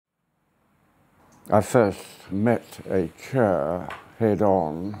I first met a chair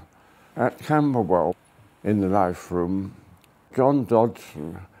head-on at Camberwell in the life room. John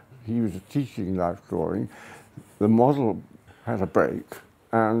Dodson, he was teaching life drawing. The model had a break,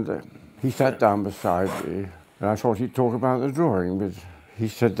 and he sat down beside me, and I thought he'd talk about the drawing, but he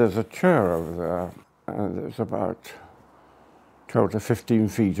said, "There's a chair over there," and it was about 12 to 15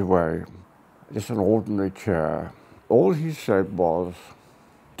 feet away. Just an ordinary chair. All he said was,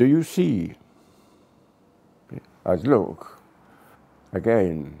 "Do you see?" I'd look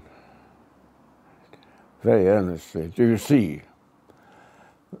again, very earnestly, "Do you see?"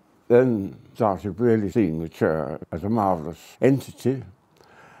 Then started really seeing the chair as a marvellous entity.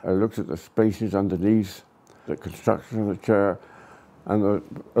 I looked at the spaces underneath, the construction of the chair, and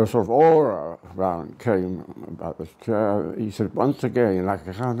a sort of aura around came about this chair. He said, once again, like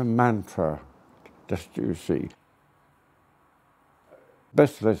a kind of mantra, "Just do you see?"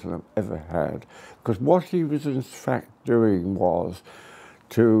 Best lesson I've ever had, because what he was in fact doing was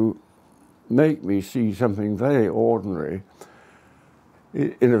to make me see something very ordinary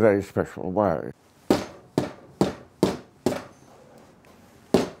in a very special way.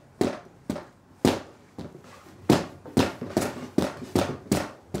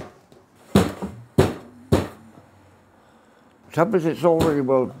 The trouble is, it's all very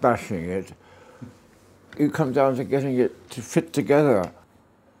well bashing it. You come down to getting it to fit together.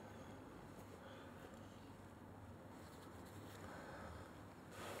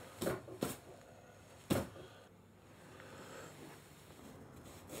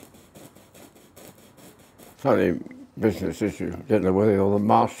 Funny business issue. Don't know whether you're the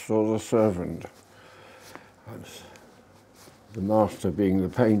master or the servant. The master being the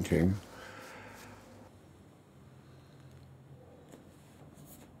painting.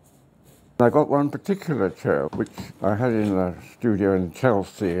 I got one particular chair, which I had in a studio in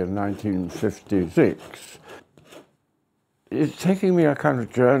Chelsea in 1956. It's taking me a kind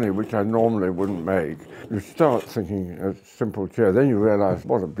of journey which I normally wouldn't make. You start thinking a simple chair, then you realise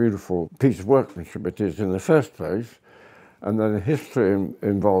what a beautiful piece of workmanship it is in the first place, and then the history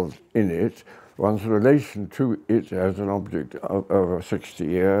involved in it, one's relation to it as an object over 60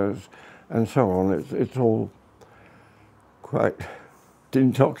 years, and so on. It's all quite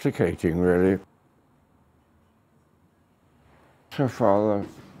intoxicating, really. So far,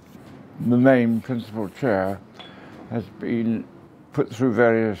 the main principal chair has been put through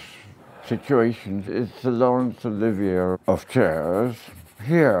various situations. It's the Laurence Olivier of chairs.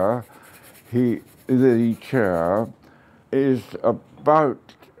 Here, the chair is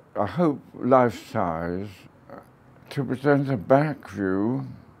about, I hope, life-size, to present a back view.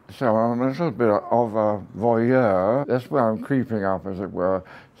 So I'm a little bit of a voyeur. That's where I'm creeping up, as it were,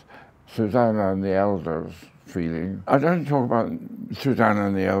 Susanna and the Elders feeling. I don't talk about Susanna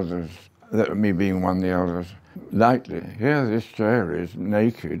and the Elders, me being one of the elders, lightly. Here this chair is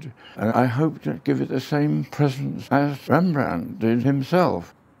naked, and I hope to give it the same presence as Rembrandt did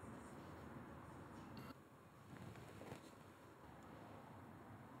himself.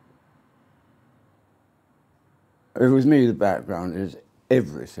 With me, the background is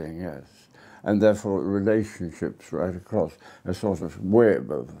everything, yes, and therefore relationships right across, a sort of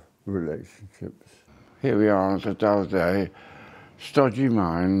web of relationships. Here we are on a dull day, stodgy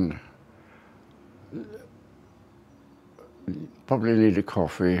mind, probably need a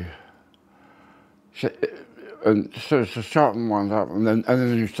coffee, and so to sharpen one up, and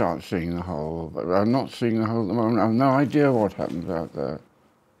then you start seeing the whole. But I'm not seeing the whole at the moment. I have no idea what happens out there.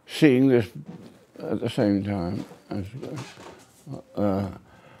 Seeing this at the same time as there's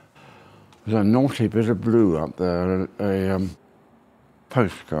a naughty bit of blue up there, a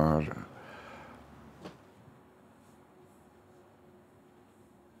postcard.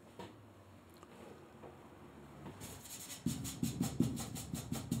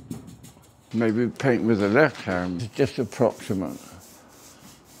 Maybe paint with the left hand, it's just approximate.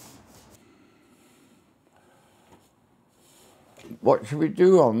 What should we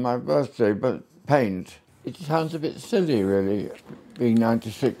do on my birthday but paint? It sounds a bit silly, really, being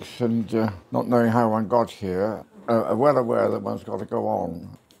 96 and not knowing how one got here. Well aware that one's got to go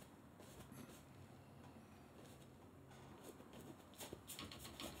on.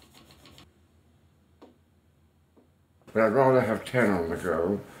 But I'd rather have 10 on the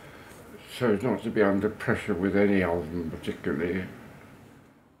go, so as not to be under pressure with any of them particularly.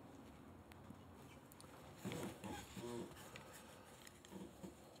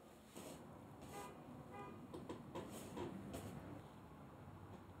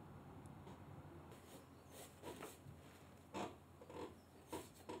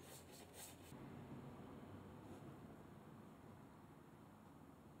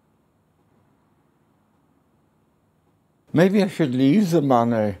 Maybe I should leave them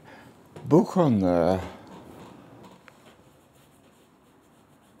on a book on there.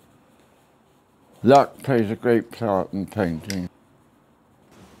 Luck plays a great part in painting.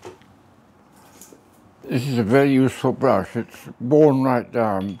 This is a very useful brush. It's worn right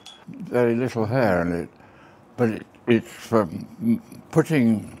down, very little hair in it, but it's for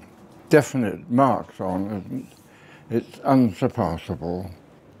putting definite marks on. It's unsurpassable,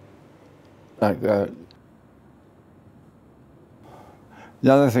 like that.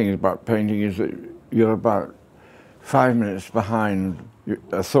 The other thing about painting is that you're about 5 minutes behind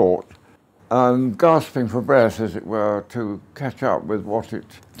a thought. I'm gasping for breath, as it were, to catch up with what it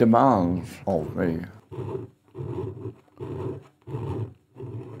demands of me.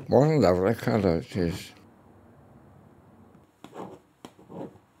 What a lovely colour it is.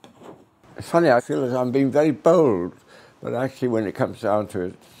 It's funny, I feel as I'm being very bold, but actually when it comes down to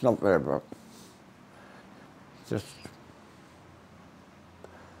it, it's not very bold. It's just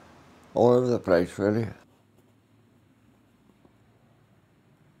all over the place, really.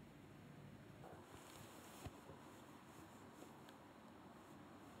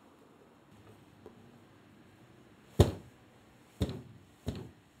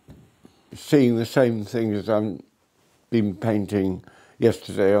 Seeing the same thing as I've been painting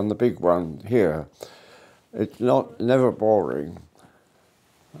yesterday on the big one here. It's never boring.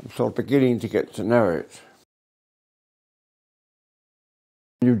 I'm sort of beginning to get to know it.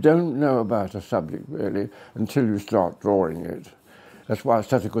 You don't know about a subject really until you start drawing it. That's why it's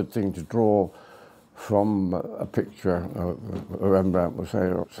such a good thing to draw from a picture, a Rembrandt will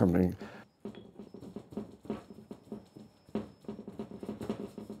say, or something.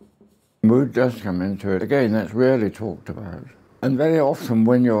 Mood does come into it. Again, that's rarely talked about. And very often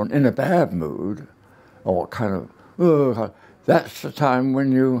when you're in a bad mood, or kind of, that's the time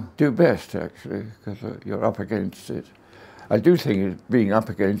when you do best, actually, because you're up against it. I do think being up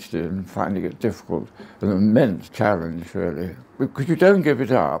against it and finding it difficult an immense challenge, really. Because you don't give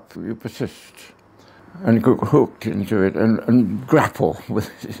it up, you persist and get hooked into it and grapple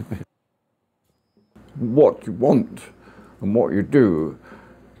with it. What you want and what you do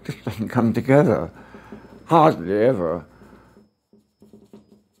just doesn't come together, hardly ever.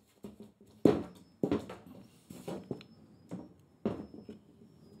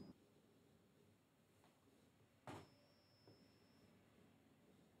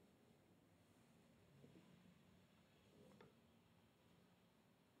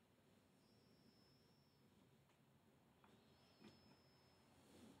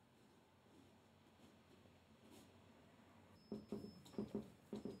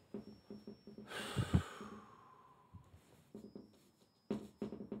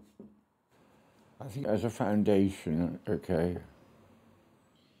 I think as a foundation, okay.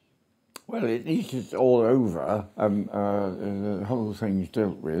 Well, at least it's all over, the whole thing's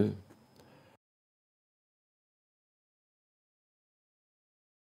dealt with.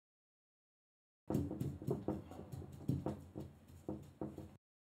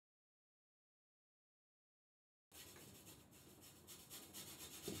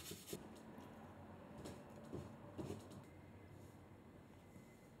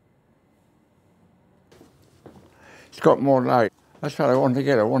 It's got more light. That's what I want to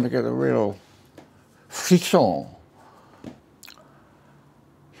get. I want to get a real frisson,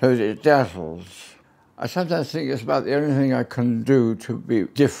 so that it dazzles. I sometimes think it's about the only thing I can do to be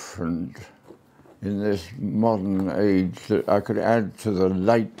different in this modern age, that I could add to the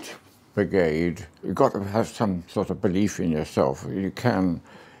light brigade. You've got to have some sort of belief in yourself. You can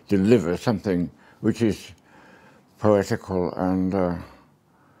deliver something which is poetical and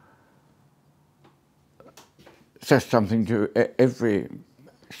says something to every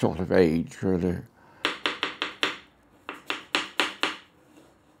sort of age, really.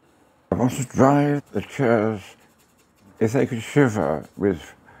 I want to drive the chairs, if they could shiver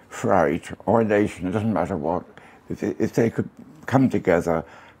with fright or elation, it doesn't matter what, if they could come together,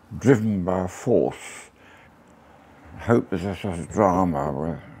 driven by a force. I hope there's a sort of drama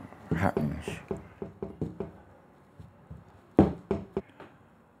where it happens.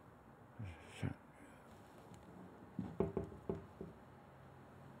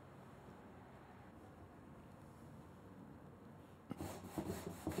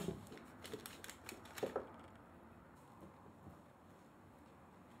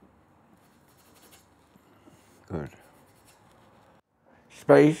 Good.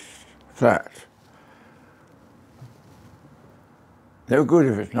 Space, flat. No good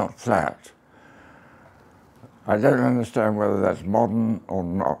if it's not flat. I don't understand whether that's modern or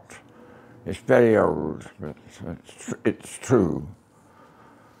not. It's very old, but it's true.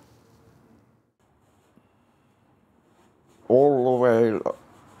 all the way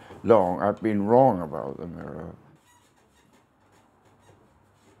long, I've been wrong about the mirror.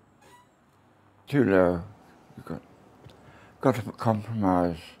 Too low. You've got to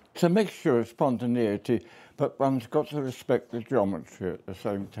compromise. It's a mixture of spontaneity, but one's got to respect the geometry at the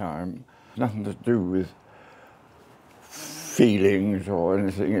same time. Nothing to do with feelings or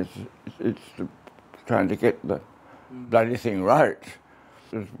anything. It's trying to get the bloody thing right.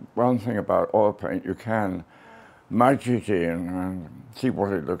 There's one thing about oil paint, you can merge it in and see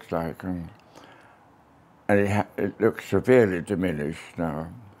what it looks like, and it looks severely diminished now.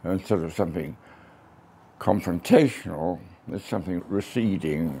 Instead of something confrontational, there's something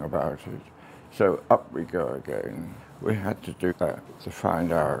receding about it. So up we go again. We had to do that to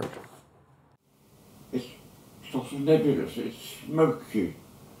find out. It's sort of nebulous, it's smoky.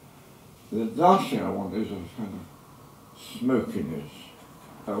 The last thing I want is a kind of smokiness.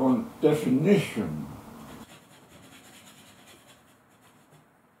 I want definition.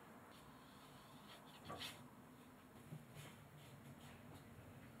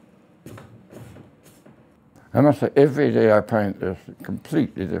 I must say, every day I paint this,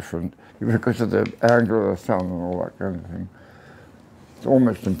 completely different, because of the angle of the sun and all that kind of thing. It's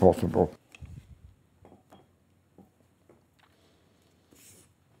almost impossible.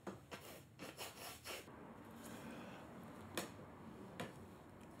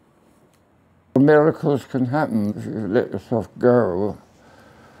 Miracles can happen if you let yourself go,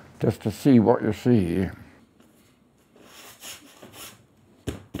 just to see what you see.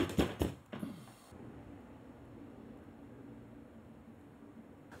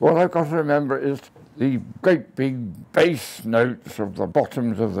 What I've got to remember is the great big bass notes of the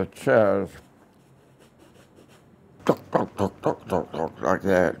bottoms of the chairs. Toc, toc, toc, toc, toc, toc, like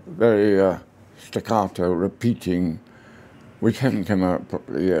that. Very staccato, repeating, which hasn't come out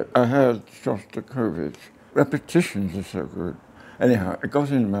properly yet. I heard Shostakovich. Repetitions are so good. Anyhow, it got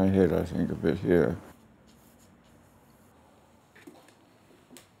in my head, I think, a bit here.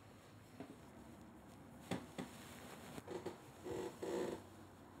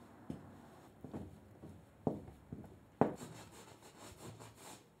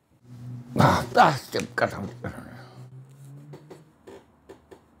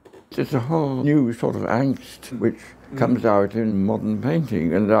 It's a whole new sort of angst which comes out in modern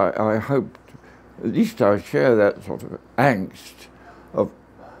painting, and I hoped, at least I share that sort of angst of,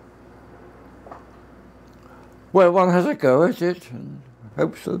 well, one has a go at it and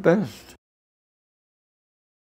hopes for the best.